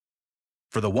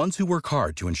For the ones who work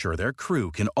hard to ensure their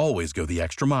crew can always go the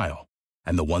extra mile,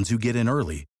 and the ones who get in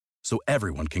early so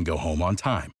everyone can go home on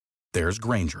time, there's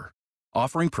Grainger,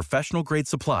 offering professional-grade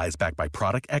supplies backed by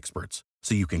product experts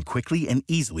so you can quickly and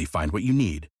easily find what you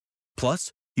need.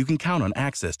 Plus, you can count on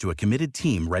access to a committed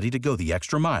team ready to go the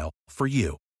extra mile for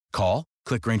you. Call,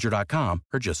 click Grainger.com,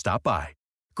 or just stop by.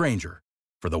 Grainger,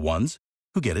 for the ones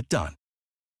who get it done.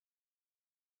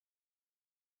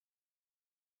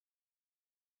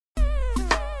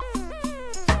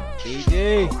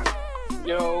 BD.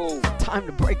 Yo. Time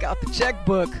to break out the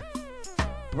checkbook.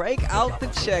 Break out the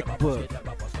checkbook.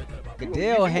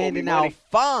 Goodell handing out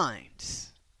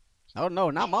fines. Oh, no,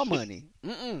 not my money.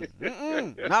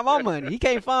 Not my money. He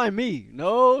can't find me.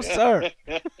 No, sir.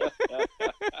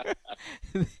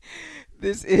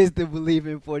 This is the Believe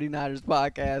in 49ers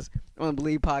podcast on the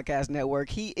Believe Podcast Network.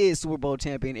 He is Super Bowl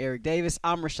champion Eric Davis.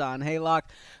 I'm Rashawn Haylock.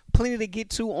 Plenty to get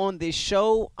to on this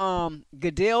show.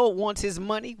 Goodell wants his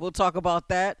money. We'll talk about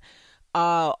that.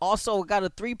 Also, got a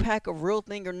 3-pack of Real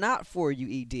Thing or Not for you,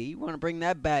 ED. We want to bring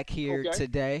that back here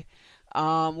today.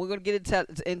 We're going to get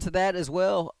into that as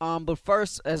well. But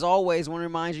first, as always, I want to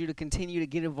remind you to continue to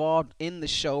get involved in the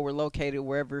show. We're located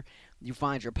wherever you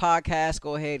find your podcast.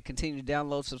 Go ahead, continue to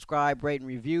download, subscribe, rate, and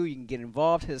review. You can get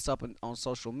involved. Hit us up on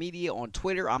social media. On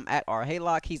Twitter, I'm at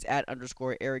 @RHaylock. He's at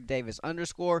 _Eric Davis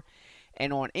 _.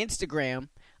 And on Instagram,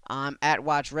 I'm at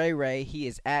Watch Ray Ray. He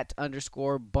is at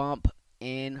 _Bump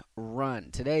and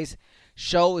Run. Today's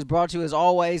show is brought to you, as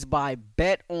always, by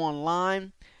Bet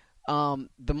Online.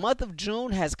 The month of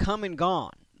June has come and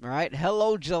gone, all right?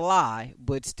 Hello, July,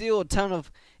 but still a ton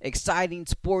of exciting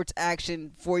sports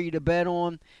action for you to bet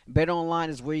on. Bet Online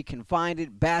is where you can find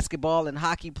it. Basketball and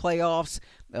hockey playoffs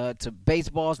to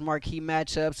baseball's marquee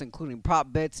matchups, including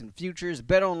prop bets and futures.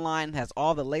 Bet Online has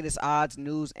all the latest odds,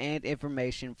 news, and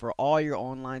information for all your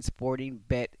online sporting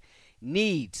bet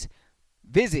needs.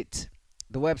 Visit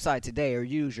the website today or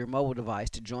use your mobile device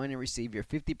to join and receive your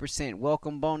 50%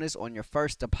 welcome bonus on your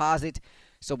first deposit.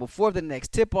 So before the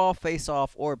next tip-off,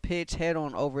 face-off, or pitch, head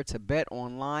on over to Bet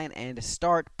Online and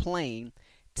start playing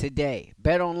today.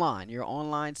 Bet Online, your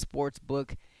online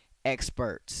sportsbook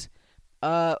experts.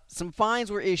 Some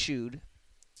fines were issued,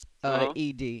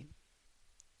 ED,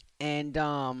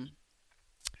 and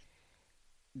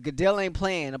Goodell ain't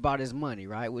playing about his money,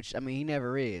 right? Which, I mean, he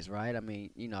never is, right? I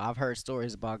mean, you know, I've heard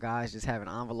stories about guys just having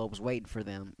envelopes waiting for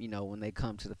them, you know, when they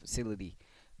come to the facility.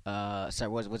 Sorry,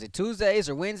 was it Tuesdays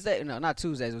or Wednesdays? No, not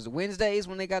Tuesdays. Was it Wednesdays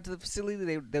when they got to the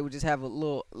facility? They would just have a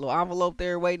little envelope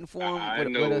there waiting for them. I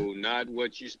know, not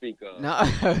what you speak of. No,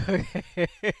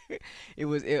 it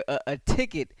was a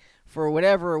ticket for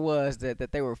whatever it was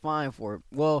that they were fined for.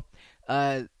 Well,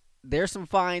 there's some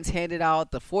fines handed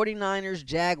out. The 49ers,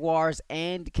 Jaguars,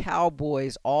 and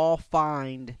Cowboys all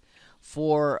fined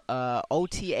for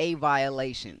OTA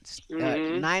violations.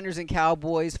 Niners and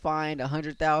Cowboys fined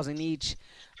 $100,000 each.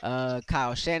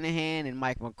 Kyle Shanahan and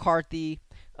Mike McCarthy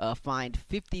fined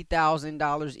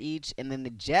 $50,000 each. And then the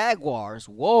Jaguars,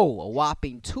 a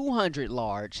whopping $200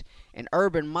 large. And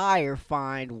Urban Meyer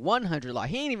fined $100 large.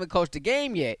 He ain't even coached the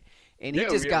game yet, and he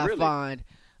got fined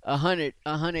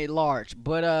 $100 large.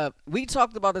 But we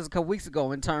talked about this a couple weeks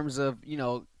ago in terms of, you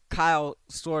know, Kyle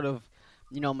sort of,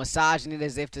 you know, massaging it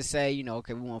as if to say, you know,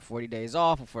 okay, we want 40 days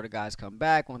off before the guys come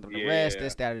back, want them to rest,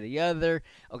 this, that, or the other.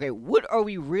 Okay, what are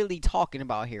we really talking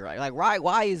about here? Like,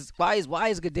 why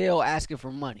is Goodell asking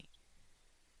for money?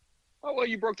 Oh, well,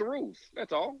 you broke the rules.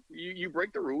 That's all. You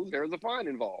break the rules. There's a fine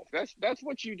involved. That's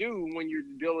what you do when you're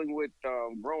dealing with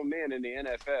grown men in the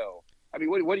NFL. I mean,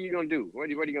 what are you going to do? What are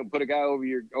you going to put a guy over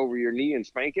your knee and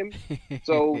spank him?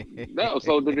 So, no.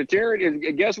 So the deterrent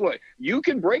is, guess what? You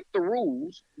can break the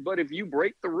rules, but if you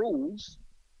break the rules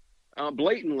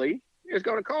blatantly, it's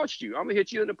going to cost you. I'm going to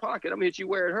hit you in the pocket. I'm going to hit you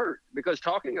where it hurt. Because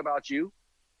talking about you,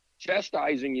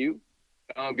 chastising you,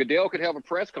 Goodell could have a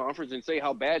press conference and say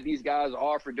how bad these guys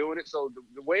are for doing it. So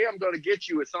the way I'm going to get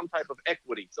you is some type of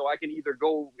equity. So I can either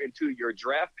go into your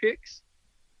draft picks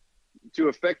to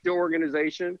affect the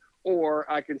organization,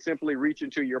 or I can simply reach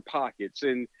into your pockets.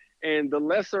 And the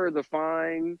lesser the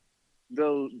fine,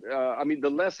 the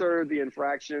lesser the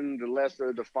infraction, the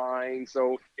lesser the fine.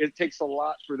 So it takes a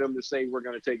lot for them to say, we're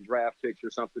going to take draft picks or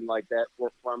something like that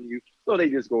from you. So they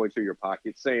just go into your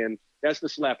pocket saying, that's the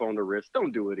slap on the wrist.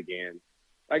 Don't do it again.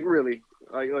 Like, really,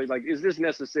 like, is this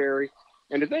necessary?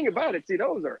 And the thing about it, see,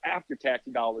 those are after-tax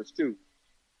dollars too.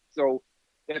 So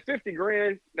that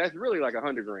 $50,000, that's really like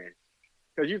 $100,000.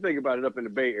 Because you think about it, up in the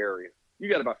Bay Area, you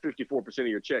got about 54% of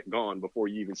your check gone before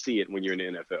you even see it when you're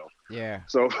in the NFL. Yeah.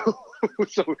 So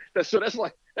that's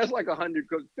like $100,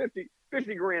 because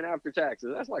 $50,000 after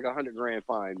taxes, that's like $100,000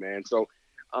 fine, man. So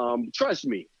Trust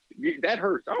me, that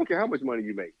hurts. I don't care how much money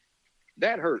you make.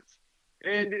 That hurts.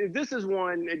 And this is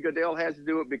one, and Goodell has to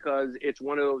do it because it's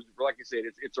one of those, like I said,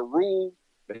 it's a rule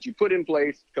that you put in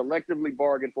place, collectively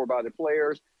bargained for by the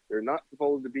players. They're not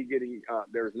supposed to be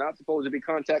there's not supposed to be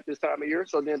contact this time of year,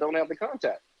 so then don't have the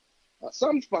contact.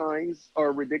 Some fines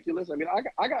are ridiculous. I mean,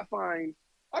 I got fined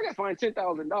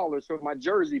 $10,000 for my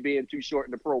jersey being too short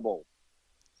in the Pro Bowl.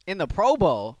 In the Pro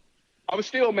Bowl? I was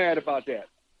still mad about that.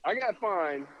 I got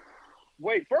fined.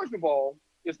 Wait, first of all,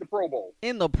 it's the Pro Bowl.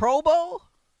 In the Pro Bowl?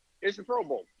 It's the Pro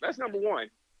Bowl. That's number one.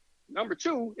 Number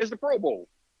two is the Pro Bowl.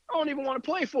 I don't even want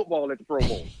to play football at the Pro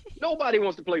Bowl. Nobody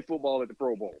wants to play football at the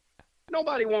Pro Bowl.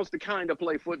 Nobody wants to kind of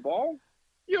play football.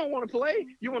 You don't want to play.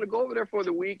 You want to go over there for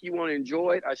the week. You want to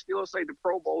enjoy it. I still say the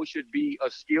Pro Bowl should be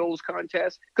a skills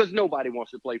contest because nobody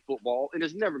wants to play football, and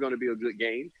it's never going to be a good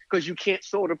game because you can't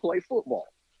sort of play football.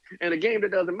 And a game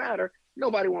that doesn't matter,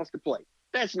 nobody wants to play.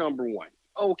 That's number one.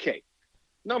 Okay.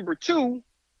 Number two,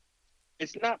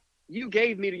 it's not – you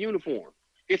gave me the uniform.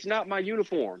 It's not my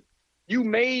uniform. You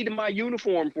made my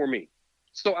uniform for me.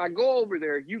 So I go over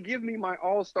there. You give me my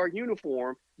all-star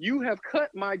uniform. You have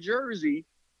cut my jersey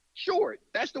short.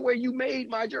 That's the way you made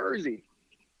my jersey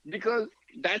because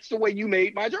that's the way you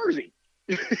made my jersey.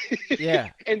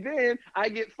 Yeah. And then I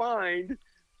get fined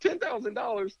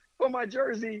 $10,000 for my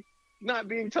jersey not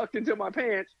being tucked into my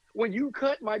pants. When you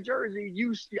cut my jersey,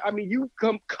 you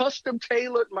custom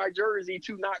tailored my jersey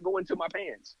to not go into my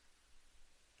pants.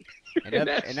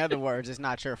 In other words, it's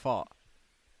not your fault.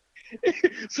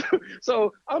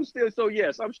 So some of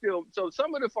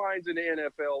the fines in the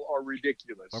NFL are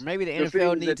ridiculous. Or maybe the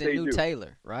NFL needs a new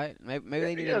tailor, right? Maybe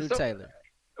they need a new tailor.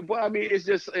 Well, I mean, it's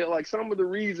just like some of the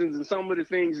reasons and some of the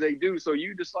things they do. So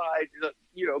you decide,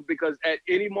 because at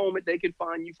any moment they can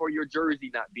fine you for your jersey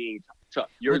not being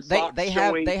tucked.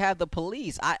 They have the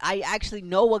police. I actually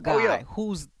know a guy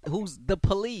who's the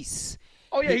police.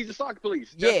 Oh yeah, he's the sock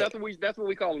police. That's what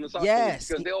we call him, the sock police.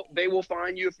 Because they will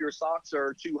fine you if your socks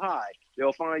are too high.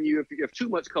 They'll fine you if too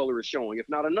much color is showing, if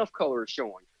not enough color is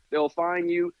showing. They'll fine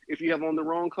you if you have on the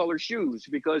wrong color shoes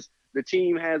because the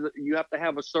team you have to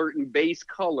have a certain base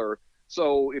color.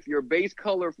 So if your base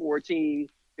color for a team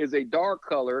is a dark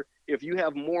color, if you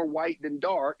have more white than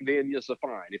dark, then it's a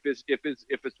fine. If it's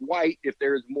white, if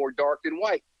there's more dark than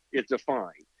white, it's a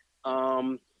fine.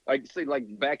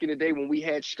 Like back in the day when we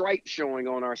had stripes showing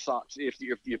on our socks, if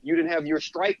you didn't have your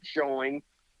stripe showing,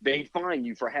 they'd fine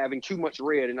you for having too much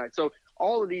red. And so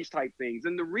all of these type things,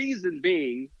 and the reason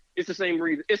being, it's the same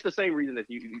reason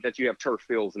that you have turf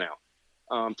fields now.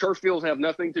 Turf fields have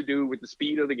nothing to do with the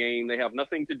speed of the game. They have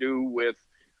nothing to do with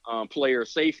player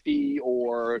safety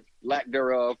or lack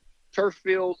thereof. Turf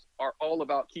fields are all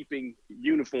about keeping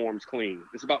uniforms clean.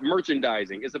 It's about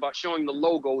merchandising. It's about showing the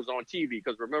logos on TV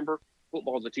because remember,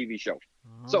 football is a TV show.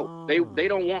 So they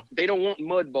don't want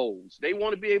mud bowls. They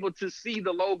want to be able to see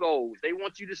the logos. They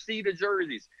want you to see the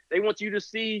jerseys. They want you to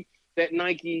see that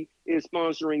Nike is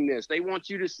sponsoring this. They want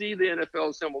you to see the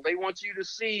NFL symbol. They want you to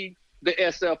see the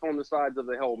SF on the sides of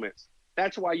the helmets.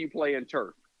 That's why you play in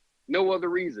turf. No other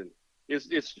reason.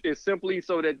 It's simply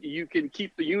so that you can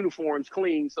keep the uniforms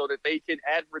clean so that they can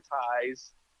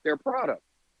advertise their product.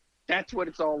 That's what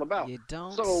it's all about. You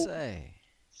don't say.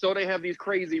 So they have these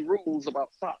crazy rules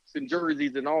about socks and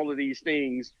jerseys and all of these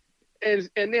things,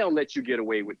 and they'll let you get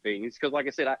away with things. Because like I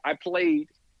said, I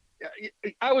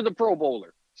was a Pro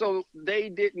Bowler, so they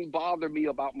didn't bother me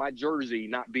about my jersey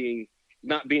not being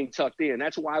tucked in.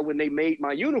 That's why when they made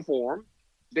my uniform,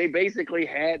 they basically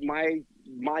had my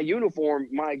uniform,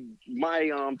 my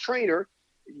trainer.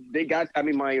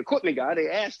 My equipment guy. They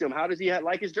asked him how does he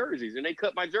like his jerseys, and they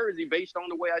cut my jersey based on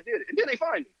the way I did it, and then they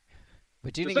fined me.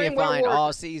 But you didn't get fined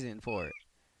all season for it.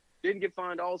 Didn't get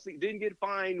fined all season. Didn't get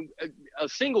fined a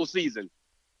single season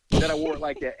that I wore it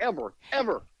like that ever.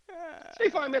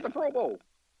 They fined me at the Pro Bowl.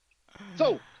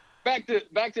 So back to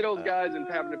those guys and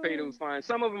having to pay those fines.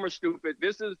 Some of them are stupid.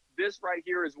 This right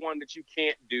here is one that you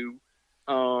can't do.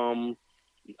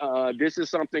 This is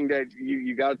something that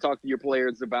you got to talk to your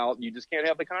players about. You just can't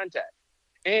have the contact.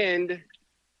 And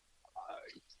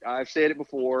I've said it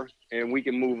before, and we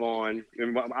can move on.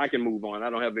 I can move on. I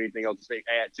don't have anything else to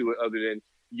add to it other than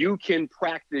you can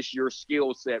practice your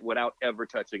skill set without ever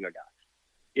touching a guy.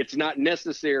 It's not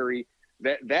necessary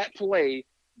that play,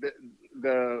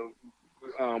 the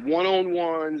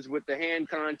one-on-ones with the hand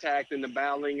contact and the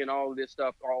battling and all of this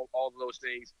stuff, all of those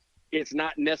things, it's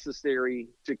not necessary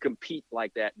to compete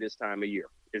like that this time of year.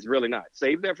 It's really not.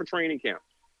 Save that for training camp.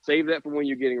 Save that for when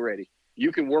you're getting ready.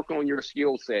 You can work on your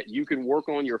skill set. You can work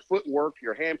on your footwork,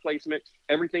 your hand placement,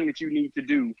 everything that you need to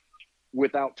do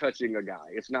without touching a guy.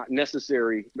 It's not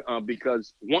necessary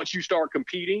because once you start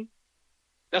competing,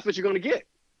 that's what you're going to get.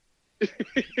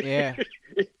 Yeah.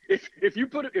 If you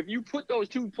put those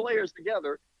two players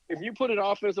together, if you put an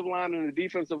offensive lineman and a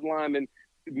defensive lineman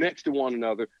next to one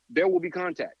another, there will be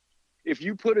contact. If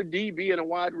you put a DB and a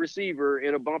wide receiver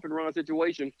in a bump and run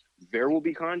situation, there will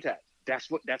be contact. That's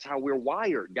how we're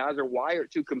wired. Guys are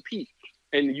wired to compete,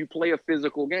 and you play a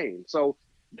physical game. So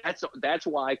that's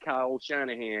why Kyle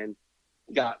Shanahan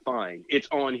got fined. It's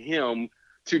on him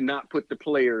to not put the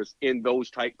players in those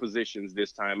tight positions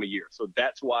this time of year. So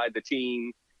that's why the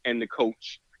team and the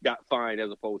coach got fined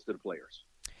as opposed to the players.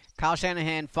 Kyle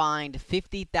Shanahan fined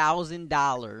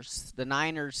 $50,000. The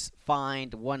Niners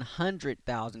fined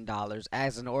 $100,000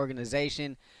 as an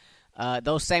organization.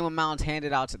 Those same amounts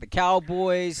handed out to the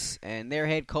Cowboys and their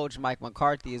head coach, Mike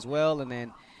McCarthy, as well. And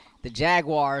then the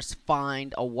Jaguars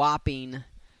fined a whopping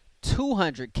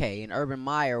 $200K and Urban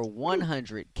Meyer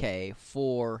 $100K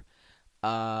for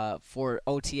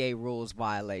OTA rules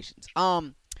violations.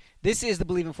 This is the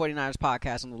Believe in 49ers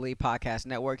podcast on the Believe Podcast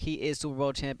Network. He is Super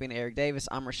Bowl champion Eric Davis.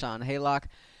 I'm Rashawn Haylock.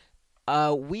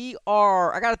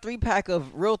 I got a 3-pack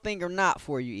of Real Thing or Not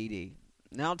for you, ED.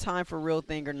 Now time for Real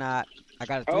Thing or Not. I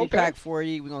got a 3-pack for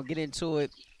you. We're going to get into it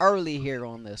early here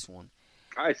on this one.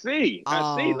 I see.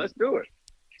 Let's do it.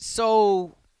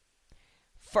 So,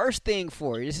 first thing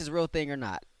for you. This is Real Thing or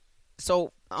Not.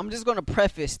 So, I'm just going to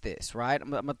preface this, right?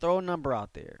 I'm going to throw a number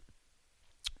out there.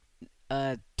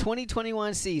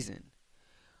 2021 season,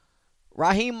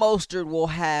 Raheem Mostert will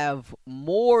have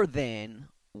more than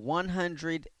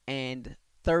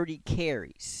 130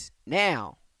 carries.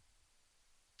 Now,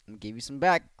 let me give you some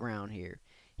background here.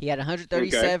 He had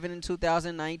 137 in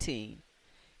 2019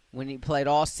 when he played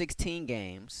all 16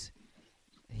 games.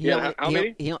 He had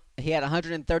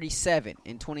 137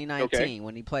 in 2019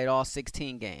 when he played all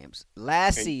 16 games.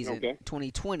 Last season,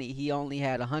 2020, he only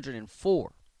had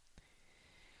 104.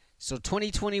 So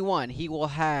 2021, he will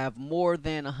have more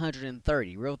than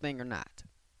 130. Real thing or not?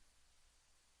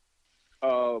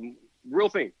 Real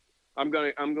thing. I'm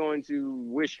going to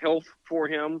wish health for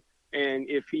him, and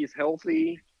if he's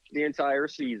healthy the entire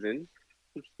season,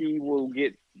 he will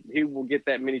get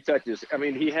that many touches. I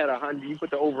mean, he had 100. You put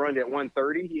the over under at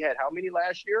 130. He had how many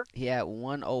last year? He had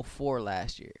 104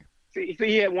 last year. See,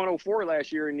 he had 104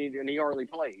 last year, and he hardly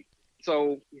played.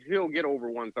 So he'll get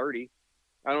over 130.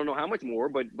 I don't know how much more,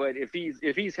 but if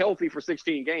he's healthy for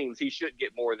 16 games, he should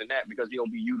get more than that because he'll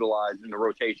be utilized in the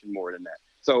rotation more than that.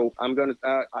 So I'm going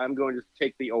to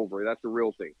take the over. That's the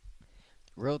real thing.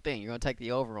 Real thing. You're going to take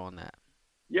the over on that.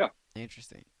 Yeah.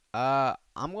 Interesting.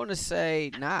 I'm going to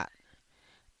say not.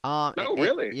 No,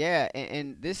 really? Yeah,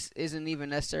 and this isn't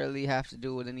even necessarily have to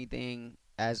do with anything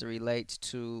as it relates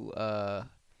to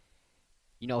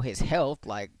his health.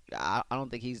 Like I don't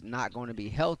think he's not going to be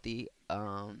healthy.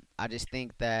 I just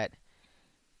think that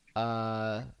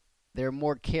there are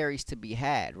more carries to be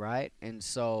had, right? And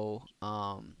so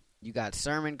you got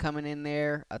Sermon coming in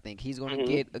there. I think he's going to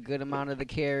get a good amount of the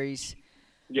carries.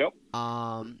 Yep.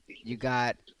 You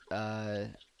got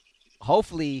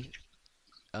hopefully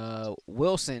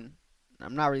Wilson.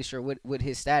 I'm not really sure what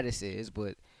his status is,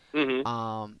 but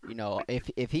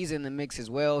if he's in the mix as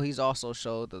well, he's also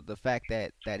showed the fact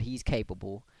that he's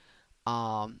capable.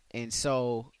 And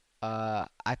so I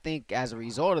think as a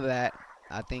result of that,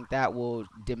 I think that will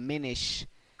diminish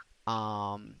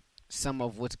some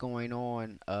of what's going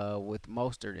on with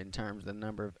Mostert in terms of the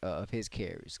number of his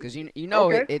carries. Because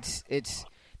it's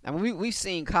I mean we've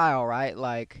seen Kyle, right?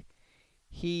 Like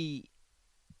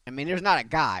there's not a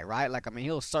guy, right? Like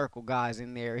he'll circle guys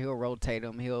in there, he'll rotate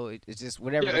them, it's just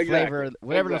whatever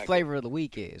the flavor of the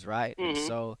week is, right? And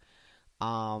so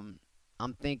I'm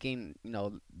thinking,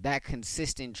 that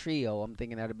consistent trio, I'm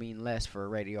thinking that'll mean less for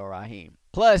Radio Raheem.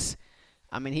 Plus,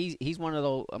 he's one of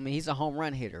those, he's a home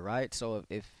run hitter, right? So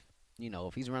if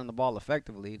he's running the ball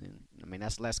effectively, then,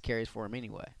 that's less carries for him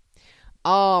anyway.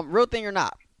 Real thing or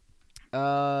not?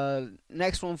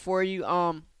 Next one for you.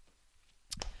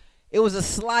 It was a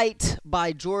slight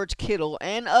by George Kittle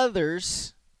and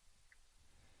others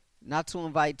not to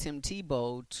invite Tim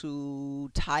Tebow to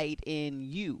tight end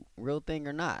you. Real thing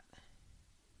or not?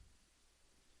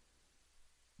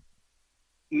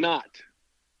 Not.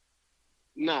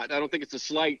 I don't think it's a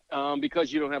slight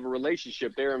because you don't have a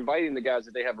relationship. They're inviting the guys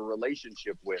that they have a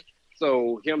relationship with.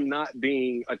 So him not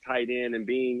being a tight end and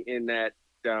being in that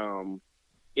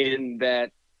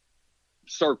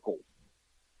circle,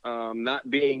 not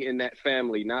being in that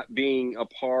family, not being a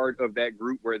part of that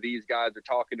group where these guys are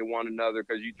talking to one another.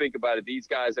 Because you think about it, these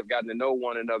guys have gotten to know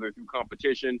one another through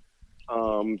competition.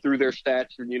 through their stats,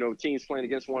 teams playing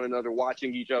against one another,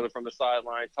 watching each other from the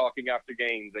sideline, talking after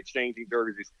games, exchanging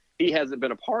jerseys. He hasn't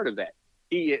been a part of that.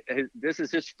 This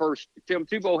is his first. Tim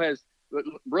Tebow's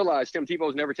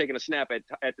never taken a snap at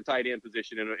the tight end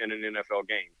position in an NFL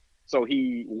game. So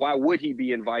why would he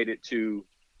be invited to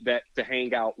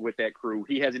hang out with that crew?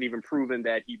 He hasn't even proven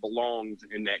that he belongs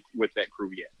with that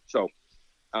crew yet. So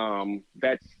I'm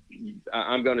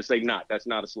going to say not. That's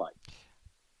not a slight.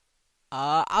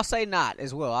 I'll say not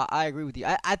as well. I agree with you.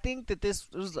 I think that this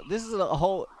is a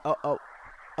whole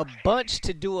a bunch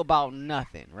to do about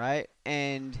nothing, right?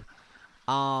 And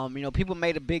people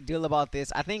made a big deal about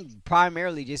this. I think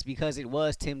primarily just because it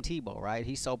was Tim Tebow, right?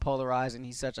 He's so polarizing.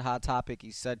 He's such a hot topic.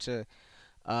 He's such a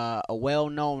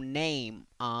well-known name.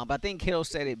 But I think Kittle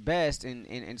said it best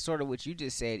in sort of what you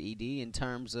just said, ED, in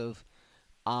terms of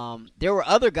there were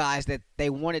other guys that they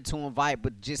wanted to invite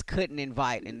but just couldn't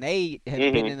invite, and they had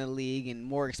been in the league and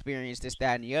more experienced, this,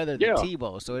 that, and the other than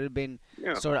Tebow. So it had been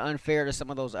sort of unfair to some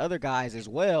of those other guys as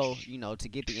well, to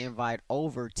get the invite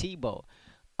over Tebow.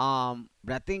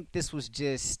 But I think this was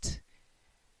just,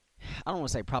 I don't want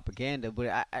to say propaganda,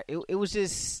 but it was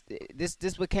just this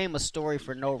became a story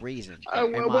for no reason.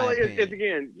 It's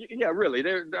again, really.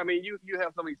 You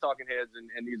have some of these talking heads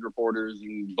and these reporters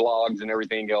and blogs and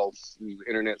everything else,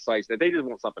 internet sites, that they just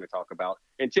want something to talk about.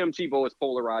 And Tim Tebow is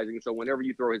polarizing, so whenever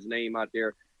you throw his name out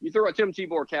there, you throw out Tim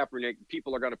Tebow or Kaepernick,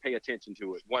 people are going to pay attention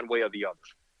to it one way or the other.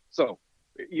 So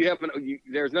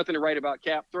there's nothing to write about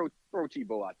Cap. Throw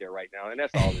Tebow out there right now, and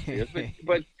that's all it is.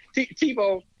 But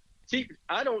Tebow.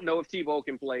 I don't know if Tebow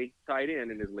can play tight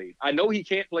end in his league. I know he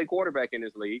can't play quarterback in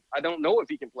his league. I don't know if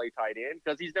he can play tight end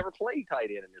because he's never played tight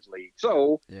end in his league.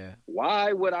 So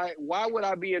why would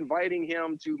I be inviting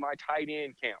him to my tight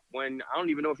end camp when I don't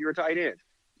even know if you're a tight end?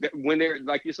 When they're,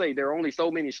 like you say, there are only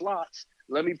so many slots.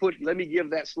 Let me give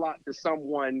that slot to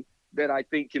someone that I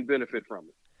think can benefit from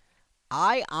it.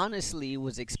 I honestly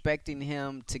was expecting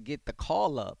him to get the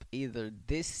call up either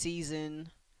this season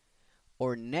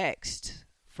or next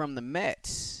from the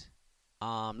Mets.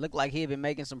 Looked like he had been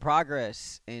making some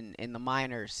progress in the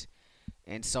minors,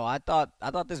 and so I thought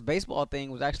this baseball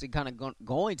thing was actually kind of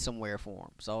going somewhere for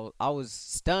him. So I was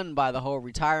stunned by the whole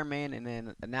retirement and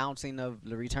then announcing of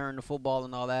the return to football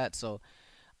and all that. So,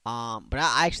 but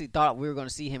I actually thought we were going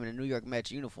to see him in a New York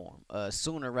Mets uniform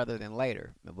sooner rather than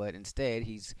later. But instead,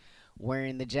 he's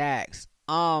wearing the Jags.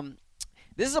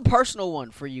 This is a personal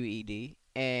one for you, ED.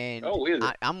 And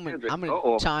I'm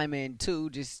gonna chime in too,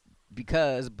 just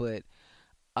because. But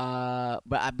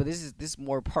this is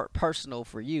more personal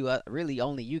for you. Really,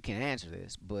 only you can answer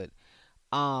this. But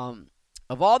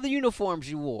of all the uniforms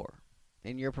you wore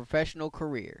in your professional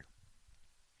career,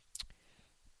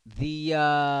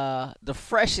 the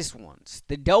freshest ones,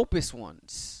 the dopest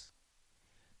ones,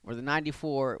 were the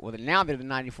 '94. Well, now they're the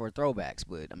 '94 throwbacks.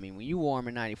 But I mean, when you wore them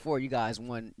in '94, you guys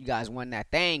won that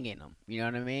thing in them. You know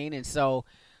what I mean? And so,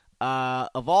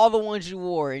 of all the ones you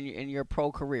wore in your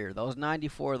pro career, those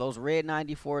red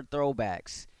 '94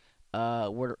 throwbacks,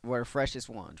 were the freshest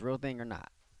ones. Real thing or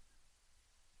not?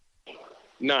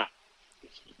 Nah.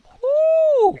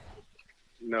 Woo!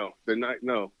 No, the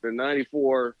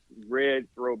 '94 red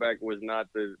throwback was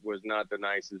not the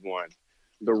nicest one.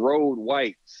 The road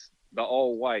whites. The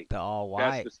all white. The all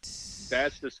white.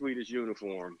 That's the sweetest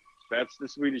uniform. That's the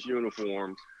sweetest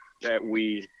uniform that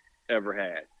we ever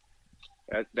had.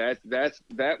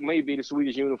 That may be the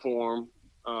sweetest uniform.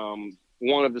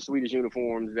 One of the sweetest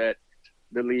uniforms that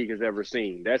the league has ever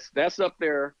seen. That's up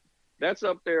there. That's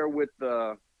up there with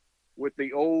the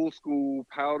old school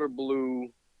powder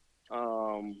blue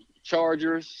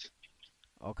Chargers.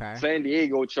 Okay. San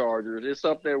Diego Chargers. It's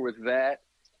up there with that.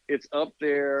 It's up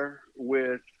there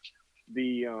with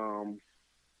the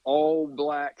all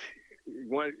black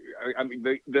one. I mean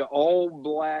the all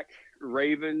black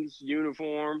Ravens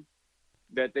uniform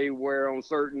that they wear on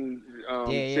certain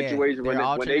situations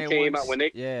when they came out,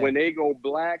 when they go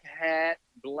black hat,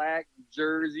 black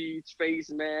jersey, face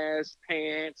mask,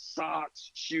 pants,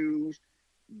 socks, shoes.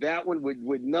 That one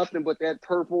with nothing but that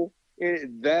purple.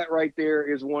 That right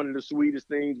there is one of the sweetest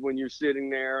things when you're sitting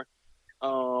there.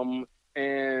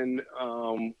 And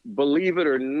believe it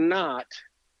or not,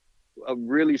 a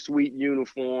really sweet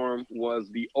uniform was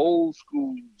the old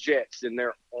school Jets in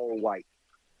their all white,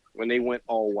 when they went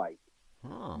all white.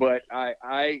 Huh. But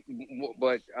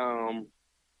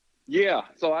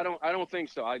so I don't think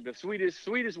so. The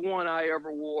sweetest one I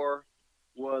ever wore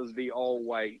was the all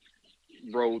white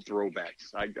road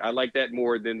throwbacks. I like that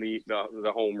more than the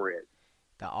home red.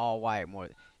 The all white more.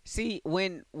 See,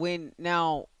 when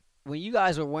you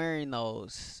guys were wearing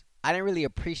those, I didn't really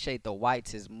appreciate the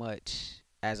whites as much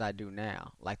as I do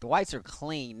now. Like the whites are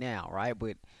clean now, right?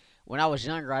 But when I was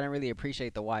younger, I didn't really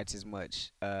appreciate the whites as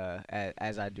much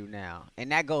as I do now.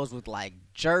 And that goes with like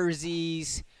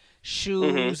jerseys,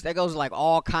 shoes. That goes with like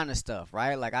all kind of stuff,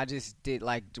 right? Like I just did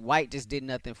like white just did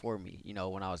nothing for me,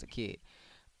 when I was a kid.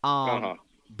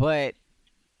 But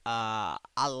I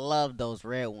love those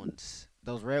red ones.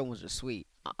 Those red ones are sweet.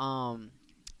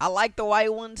 I like the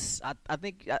white ones. I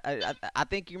think I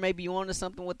think you may be on to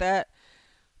something with that,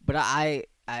 but I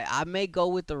may go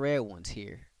with the red ones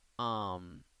here.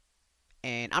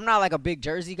 And I'm not like a big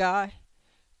jersey guy,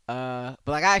 but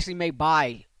like I actually may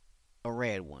buy a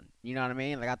red one. You know what I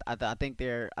mean? Like I think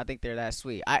they're that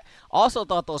sweet. I also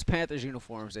thought those Panthers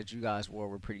uniforms that you guys wore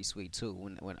were pretty sweet too.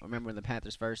 When I remember when the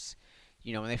Panthers first,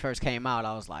 when they first came out,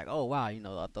 I was like, oh wow, I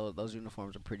thought those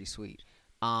uniforms are pretty sweet.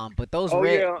 But those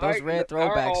red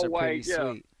throwbacks are pretty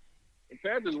sweet. The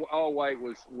Panthers all white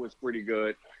was pretty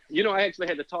good. I actually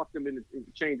had to talk them into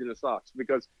changing the socks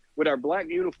because with our black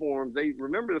uniforms, they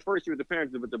remember the first year with the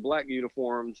Panthers with the black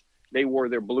uniforms, they wore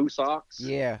their blue socks.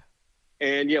 Yeah.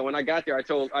 And when I got there, I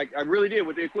really did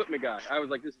with the equipment guy. I was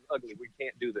like, this is ugly. We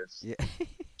can't do this. Yeah.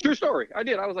 True story. I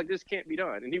did. I was like, this can't be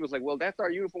done. And he was like, well, that's our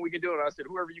uniform. We can do it. And I said,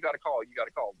 whoever you got to call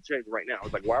change it right now. I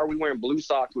was like, why are we wearing blue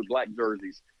socks with black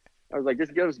jerseys? I was like,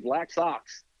 just give us black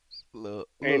socks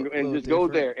and just go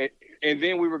there. And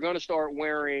then we were going to start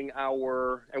wearing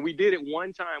and we did it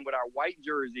one time with our white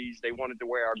jerseys. They wanted to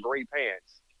wear our gray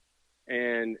pants.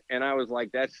 And I was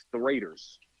like, that's the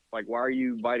Raiders. Like, why are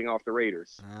you biting off the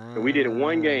Raiders? So we did it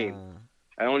one game.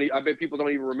 I bet people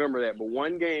don't even remember that. But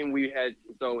one game we had,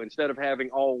 so instead of having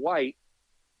all white,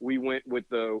 we went with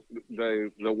the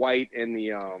white and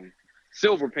the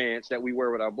silver pants that we wear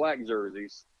with our black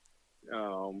jerseys. But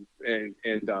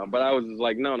I was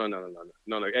like, no.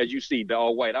 As you see, the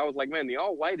all white. I was like, man, the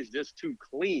all white is just too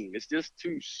clean. It's just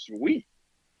too sweet.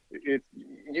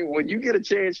 When you get a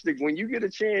chance to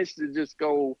just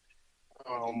go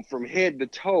from head to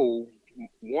toe,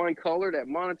 one color, that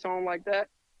monotone like that.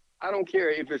 I don't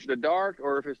care if it's the dark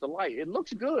or if it's the light. It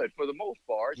looks good for the most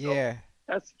part. So yeah.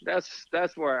 That's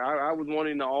where I was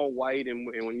wanting the all white, and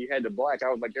when you had the black, I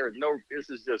was like, this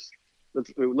is just.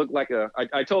 It looked like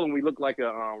I told them we looked like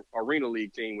a arena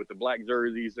league team with the black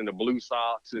jerseys and the blue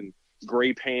socks and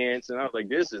gray pants, and I was like,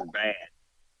 this is bad.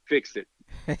 Fix it.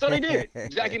 So they did.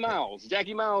 Jackie Miles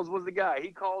was the guy.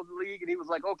 He called the league and he was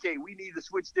like, okay, we need to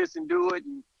switch this and do it,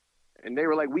 and they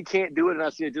were like, we can't do it, and I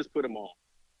said, just put them on.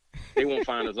 They won't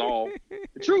find us all.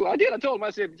 True, I did. I told him, I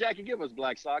said, Jackie, give us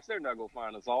black socks. They're not gonna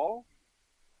find us all.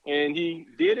 And he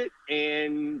did it,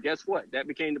 and guess what? That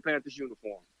became the Panthers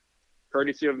uniform.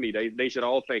 Courtesy of me. They should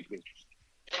all thank me.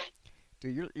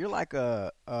 Dude, you're like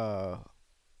a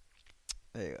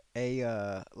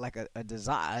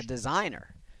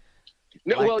designer.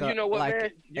 No, well, you know what,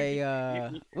 like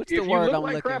man? What's the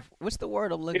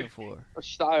word I'm looking for? A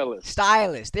stylist.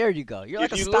 Stylist. There you go. You're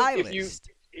like a stylist.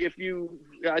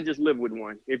 I just live with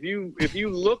one. If you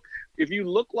look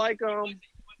like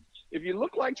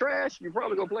trash, you're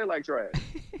probably gonna play like trash.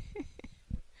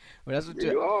 Well, that's what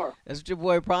your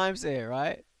boy Prime said,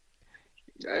 right?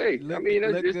 Hey, look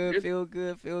good, feel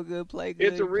good, play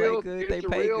good. It's a real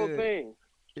thing.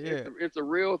 Yeah, it's a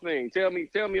real thing. Tell me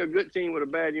a good team with a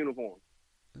bad uniform.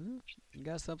 You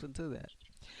got something to that.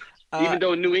 Even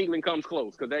though New England comes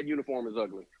close, because that uniform is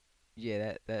ugly.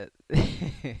 Yeah, that.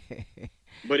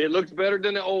 But it looks better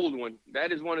than the old one.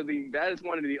 That is one of the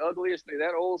ugliest.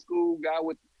 That old school guy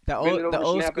with the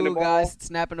old school guys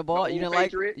snapping the ball. You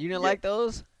didn't like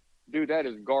those? Dude, that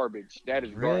is garbage. That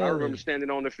is garbage. I remember standing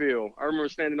on the field.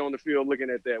 Looking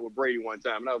at that with Brady one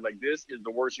time, and I was like, "This is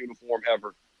the worst uniform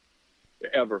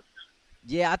ever."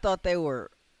 Yeah, I thought they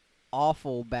were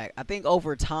awful back. I think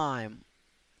over time,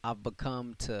 I've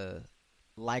become to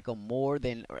like them more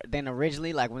than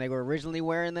originally. Like when they were originally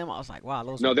wearing them, I was like, "Wow,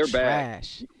 those are they're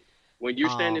trash." Bad. When you're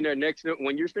standing there next to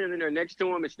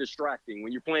them, it's distracting.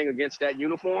 When you're playing against that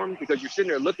uniform, because you're sitting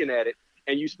there looking at it,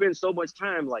 and you spend so much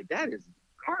time like, that is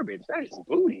garbage. That is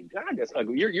booty. God, that's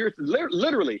ugly. You're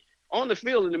literally on the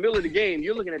field in the middle of the game.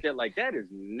 You're looking at that like, that is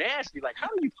nasty. Like, how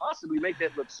do you possibly make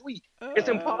that look sweet? It's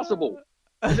impossible.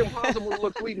 It's impossible to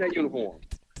look sweet in that uniform.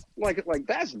 Like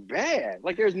that's bad.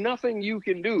 Like, there's nothing you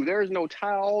can do. There's no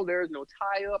towel. There's no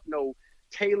tie up. No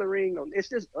tailoring. It's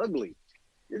just ugly.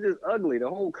 It's just ugly. The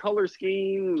whole color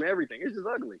scheme, everything. It's just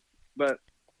ugly. But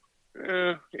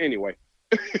anyway.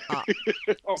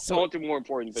 On to more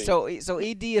important things. So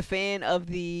ED a fan of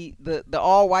the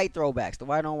all white throwbacks, the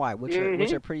white on white, which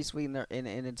are pretty sweet in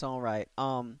its own right.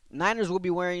 Niners will be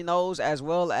wearing those as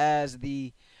well as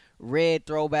the red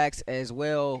throwbacks as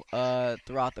well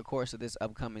throughout the course of this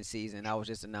upcoming season. That was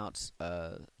just announced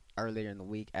earlier in the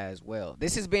week as well.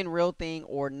 This has been Real Thing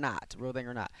or Not. Real Thing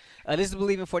or Not. This is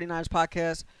Believe in 49ers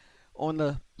podcast on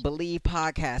the Believe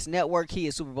Podcast Network. He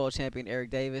is Super Bowl champion Eric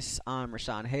Davis. I'm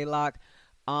Rashawn Haylock.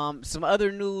 Some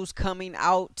other news coming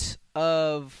out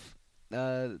of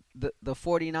the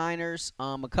 49ers.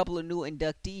 A couple of new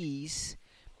inductees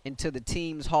into the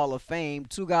team's Hall of Fame.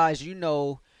 Two guys you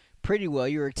know pretty well.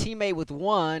 You're a teammate with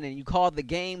one, and you called the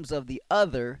games of the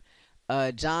other.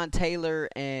 John Taylor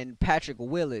and Patrick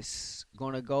Willis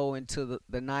going to go into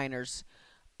the Niners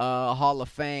Hall of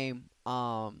Fame.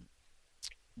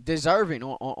 Deserving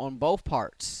on both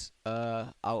parts.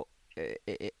 Absolutely.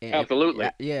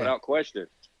 Yeah. Without question.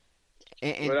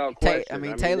 Without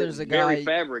question. Taylor's a guy. Very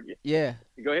fabric. Yeah.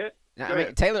 Go ahead.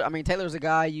 Taylor's a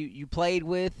guy you played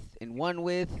with and won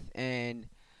with, and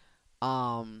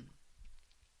you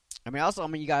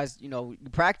guys, you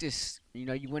practice,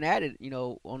 you went at it,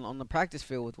 on the practice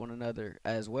field with one another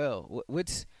as well. I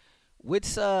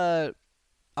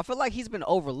feel like he's been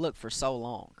overlooked for so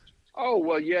long. Oh,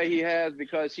 well, yeah, he has,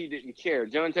 because he didn't care.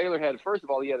 John Taylor first of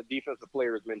all, he had a defensive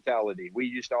player's mentality. We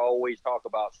used to always talk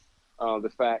about the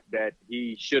fact that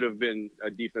he should have been a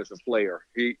defensive player.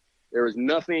 There was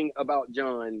nothing about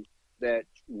John that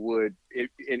would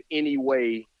in any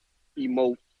way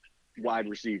emote wide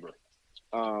receiver.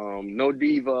 No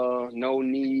diva, no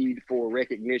need for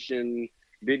recognition.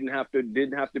 Didn't have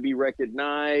to be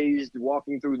recognized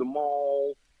walking through the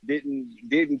mall.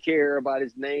 Didn't care about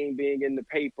his name being in the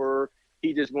paper.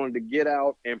 He just wanted to get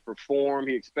out and perform.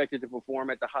 He expected to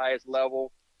perform at the highest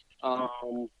level.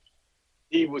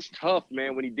 He was tough,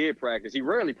 man, when he did practice. He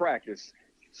rarely practiced.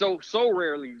 So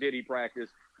rarely did he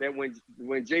practice that when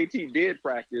JT did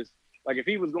practice, like if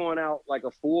he was going out like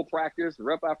a full practice,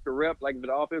 rep after rep, like if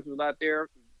the offense was not there,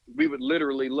 we would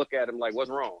literally look at him like, what's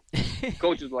wrong?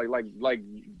 Coach is like,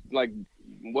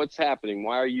 what's happening?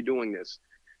 Why are you doing this?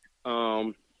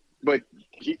 But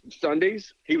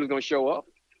Sundays, he was going to show up.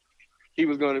 He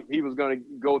was going to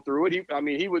go through it.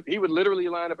 He would literally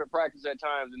line up at practice at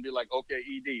times and be like, okay,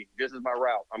 ED, this is my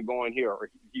route. I'm going here. Or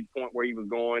he'd point where he was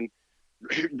going.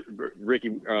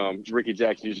 Ricky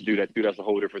Jackson used to do that too. That's a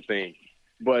whole different thing.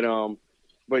 But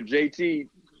JT,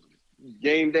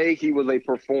 game day, he was a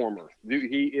performer.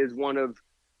 He is one of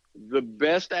the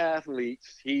best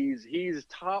athletes. He's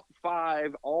top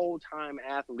 5 all-time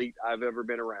athlete I've ever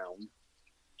been around.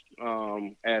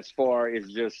 As far as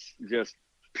just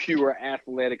pure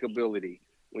athletic ability,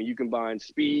 when you combine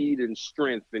speed and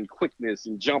strength and quickness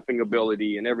and jumping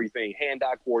ability and everything,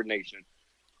 hand-eye coordination,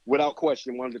 without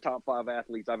question, one of the top 5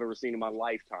 athletes I've ever seen in my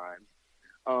lifetime.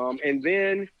 And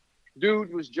then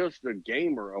dude was just a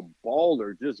gamer, a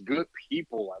baller, just good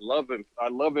people. I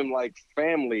love him like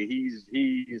family.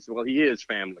 He is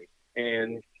family.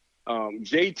 And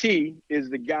JT is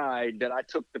the guy that I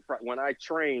took when I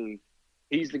trained.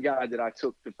 He's the guy that I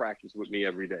took to practice with me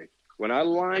every day. When I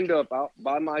lined up out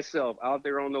by myself out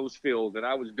there on those fields, and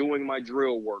I was doing my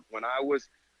drill work, when I was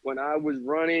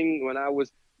running, when I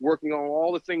was working on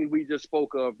all the things we just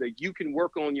spoke of, that you can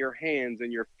work on your hands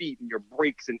and your feet and your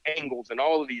brakes and angles and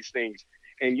all of these things,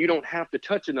 and you don't have to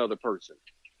touch another person.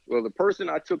 Well, the person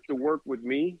I took to work with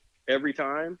me every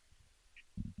time,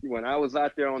 when I was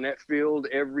out there on that field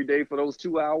every day for those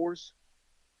 2 hours,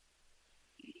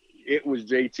 it was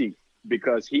JT,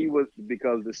 because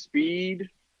the speed,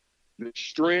 the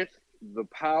strength, the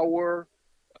power,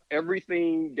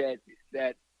 everything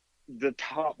that the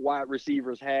top wide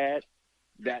receivers had,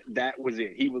 that was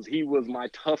it. He was my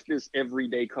toughest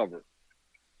everyday cover.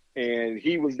 And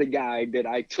he was the guy that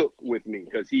I took with me,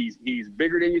 because he's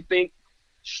bigger than you think,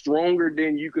 stronger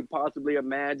than you could possibly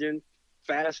imagine,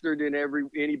 faster than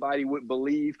anybody would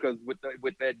believe, because with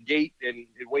that gait and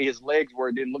the way his legs were,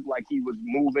 it didn't look like he was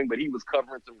moving, but he was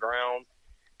covering some ground.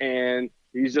 And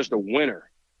he's just a winner.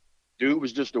 Dude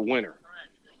was just a winner.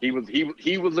 He was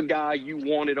a guy you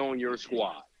wanted on your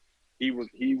squad. He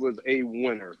was a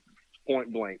winner,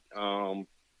 point blank. And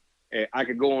I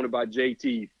could go on about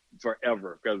JT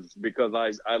forever because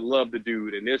I love the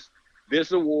dude, and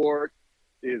this award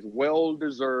is well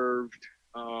deserved,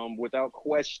 without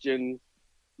question.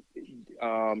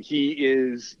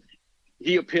 He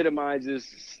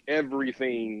epitomizes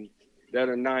everything that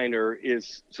a Niner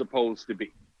is supposed to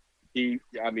be. He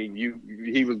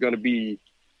was going to be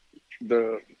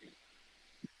the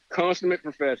consummate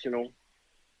professional.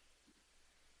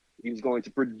 He was going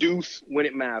to produce when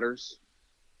it matters.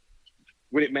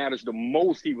 When it matters the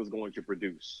most, he was going to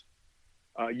produce.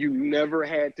 You never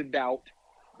had to doubt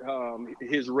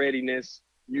his readiness.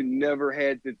 You never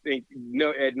had to think,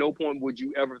 at no point would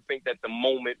you ever think that the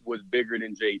moment was bigger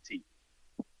than JT.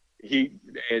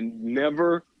 And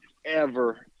never,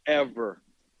 ever, ever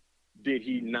did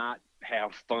he not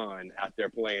have fun out there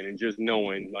playing and just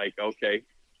knowing, like, okay,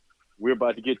 we're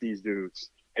about to get these dudes.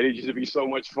 And it used to be so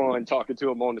much fun talking to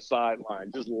him on the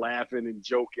sideline, just laughing and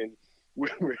joking.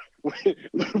 We're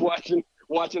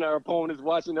watching our opponents,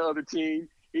 watching the other team.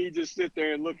 He'd just sit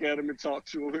there and look at him and talk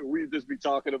to him. We'd just be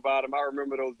talking about him. I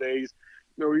remember those days.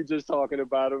 He's just talking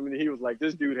about him. And he was like,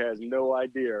 this dude has no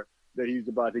idea that he's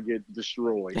about to get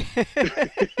destroyed.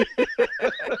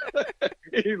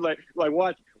 He's like,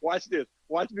 watch this.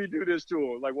 Watch me do this to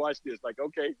him. Like, watch this. Like,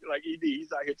 okay, like ED,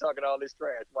 he's out here talking all this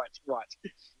trash. Watch.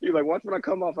 He's like, watch when I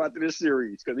come off after this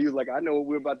series. Because he was like, I know what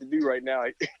we're about to do right now.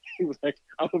 He was like,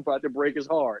 I'm about to break his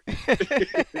heart.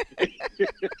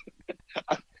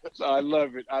 So I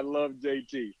love it. I love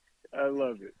JT. I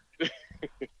love it.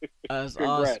 That's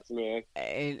Congrats, awesome. man.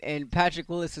 And Patrick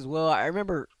Willis as well. I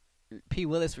remember P.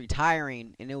 Willis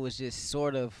retiring, and it was just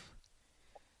sort of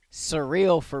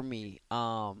surreal for me.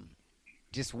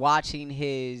 Just watching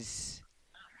his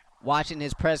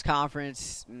press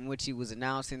conference in which he was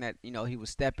announcing that, he was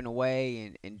stepping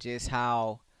away, and just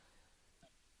how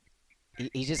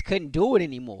he just couldn't do it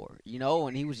anymore,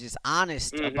 and he was just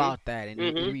honest about that, and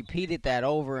he repeated that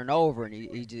over and over, and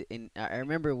he just, and I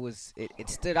remember it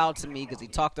stood out to me because he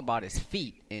talked about his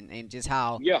feet and just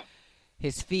how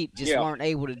his feet just weren't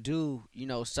able to do,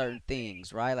 certain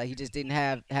things, right? Like he just didn't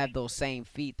have those same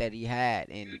feet that he had,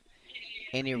 and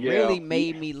it really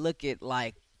made me look at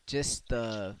like just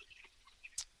the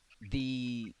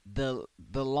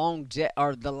long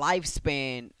or the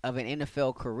lifespan of an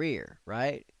NFL career,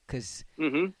 right? Because I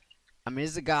mean, this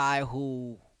is a guy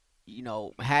who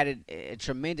had a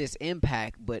tremendous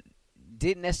impact, but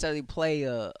didn't necessarily play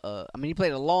he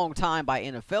played a long time by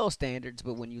NFL standards,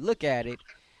 but when you look at it,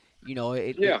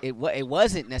 it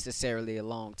wasn't necessarily a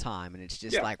long time, and it's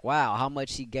just like, wow, how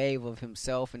much he gave of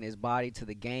himself and his body to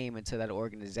the game and to that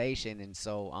organization, and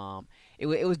so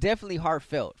it was definitely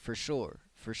heartfelt for sure.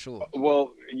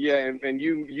 Well, yeah, and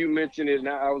you mentioned it, and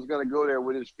I was going to go there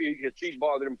with his feet. His feet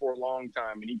bothered him for a long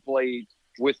time, and he played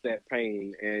with that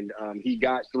pain, and he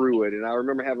got through it. And I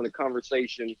remember having a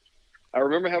conversation.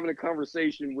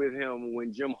 With him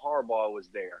when Jim Harbaugh was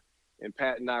there, and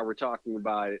Pat and I were talking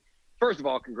about it. First of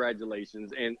all,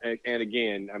 congratulations, and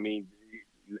again, I mean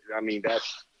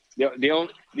that's the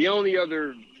only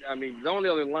other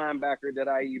linebacker that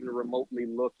I even remotely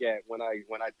look at when I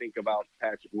think about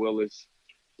Patrick Willis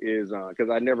is because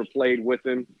I never played with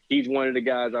him. He's one of the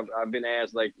guys I've been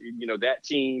asked, like, that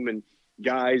team and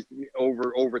guys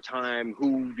over time,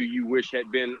 who do you wish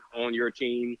had been on your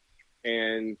team?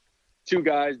 And two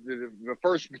guys, the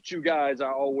first two guys I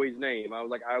always name. I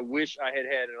was like, I wish I had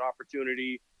an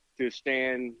opportunity to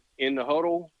stand in the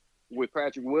huddle with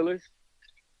Patrick Willis.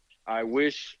 I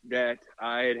wish that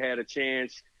I had a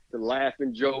chance to laugh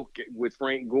and joke with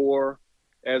Frank Gore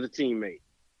as a teammate.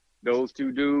 Those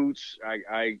two dudes,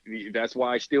 that's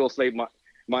why I still say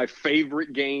my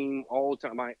favorite game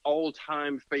my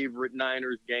all-time favorite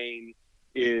Niners game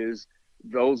is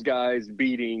those guys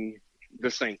beating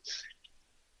the Saints.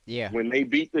 Yeah. When they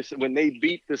beat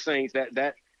the Saints,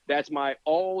 that's my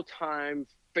all-time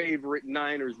favorite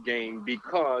Niners game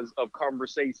because of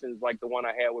conversations like the one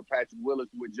I had with Patrick Willis,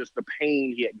 with just the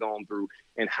pain he had gone through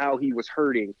and how he was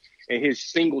hurting, and his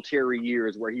Singletary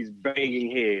years where he's banging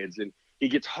heads, and he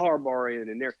gets Harbaugh in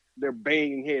and they're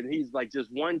banging heads. And he's like,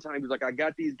 just one time, he's like, I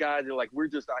got these guys, they're like, we're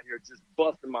just out here just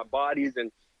busting my bodies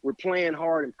and we're playing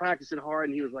hard and practicing hard.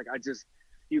 And he was like, just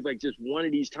one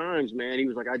of these times, man. He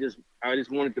was like, I just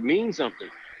want it to mean something.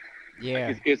 Yeah.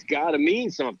 Like, it's got to mean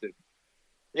something.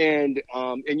 And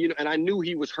I knew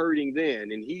he was hurting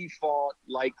then, and he fought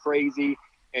like crazy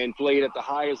and played at the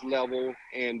highest level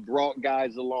and brought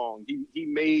guys along. He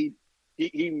made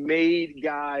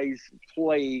guys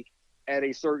play at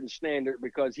a certain standard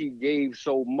because he gave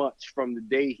so much from the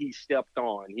day he stepped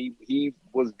on. He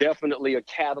was definitely a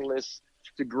catalyst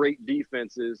to great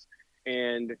defenses.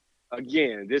 And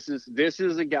again, this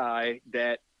is a guy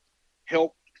that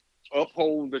helped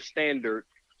uphold the standard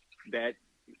that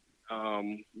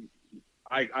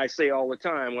I say all the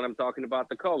time when I'm talking about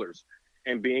the colors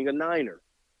and being a Niner.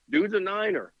 Dude's a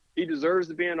Niner. He deserves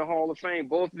to be in the Hall of Fame.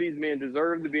 Both of these men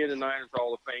deserve to be in the Niners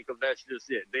Hall of Fame because that's just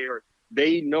it.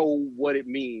 They know what it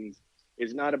means.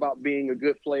 It's not about being a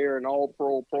good player, an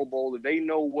all-pro, Pro Bowler. They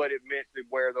know what it meant to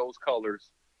wear those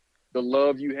colors, the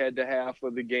love you had to have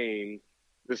for the game,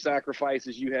 the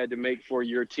sacrifices you had to make for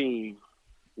your team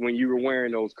when you were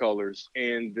wearing those colors,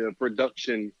 and the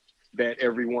production that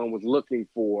everyone was looking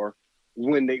for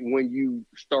when you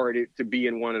started to be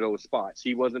in one of those spots.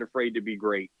 He wasn't afraid to be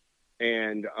great.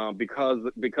 And because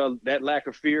that lack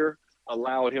of fear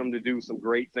allowed him to do some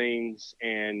great things.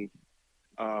 And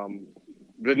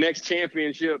The next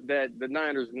championship that the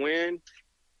Niners win,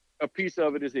 a piece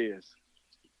of it is his.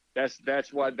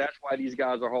 That's why these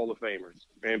guys are Hall of Famers,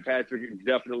 and Patrick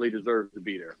definitely deserves to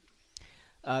be there.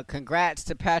 Congrats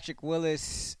to Patrick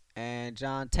Willis and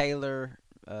John Taylor,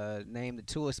 named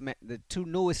the two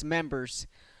newest members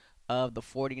of the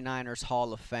 49ers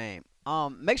Hall of Fame.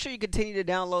 Make sure you continue to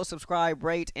download, subscribe,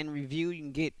 rate, and review. You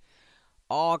can get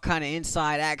all kind of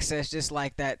inside access just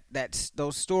like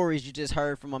those stories you just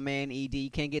heard from my man ED. You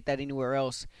can't get that anywhere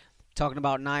else. Talking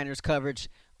about Niners coverage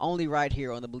only right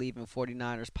here on the Believe in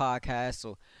 49ers podcast.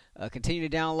 So continue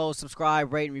to download,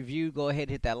 subscribe, rate, and review. Go ahead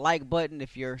and hit that like button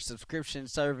if your subscription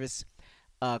service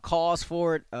calls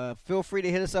for it. Feel free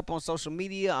to hit us up on social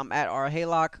media. I'm at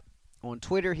RHaylock on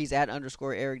Twitter. He's at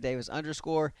 _Eric Davis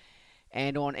 _.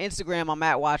 And on Instagram, I'm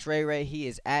at Watch Ray Ray. He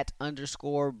is at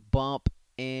 _bump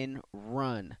and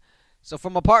run. So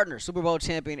for my partner, Super Bowl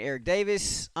champion Eric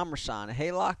Davis, I'm Rashawn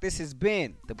Haylock. This has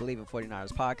been the Believe in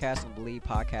 49ers podcast on Believe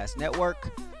Podcast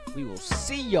Network. We will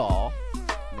see y'all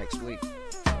next week.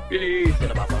 Peace.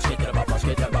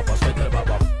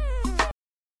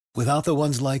 Without the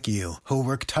ones like you, who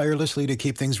work tirelessly to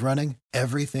keep things running,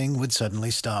 everything would suddenly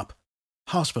stop.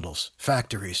 Hospitals,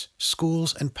 factories,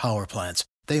 schools, and power plants,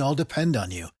 they all depend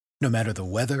on you. No matter the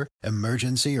weather,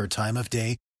 emergency, or time of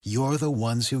day, you're the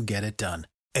ones who get it done.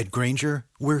 At Grainger,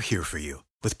 we're here for you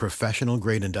with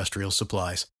professional-grade industrial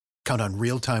supplies. Count on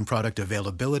real-time product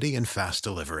availability and fast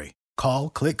delivery. Call,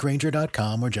 click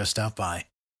Grainger.com, or just stop by.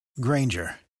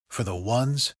 Grainger, for the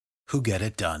ones who get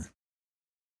it done.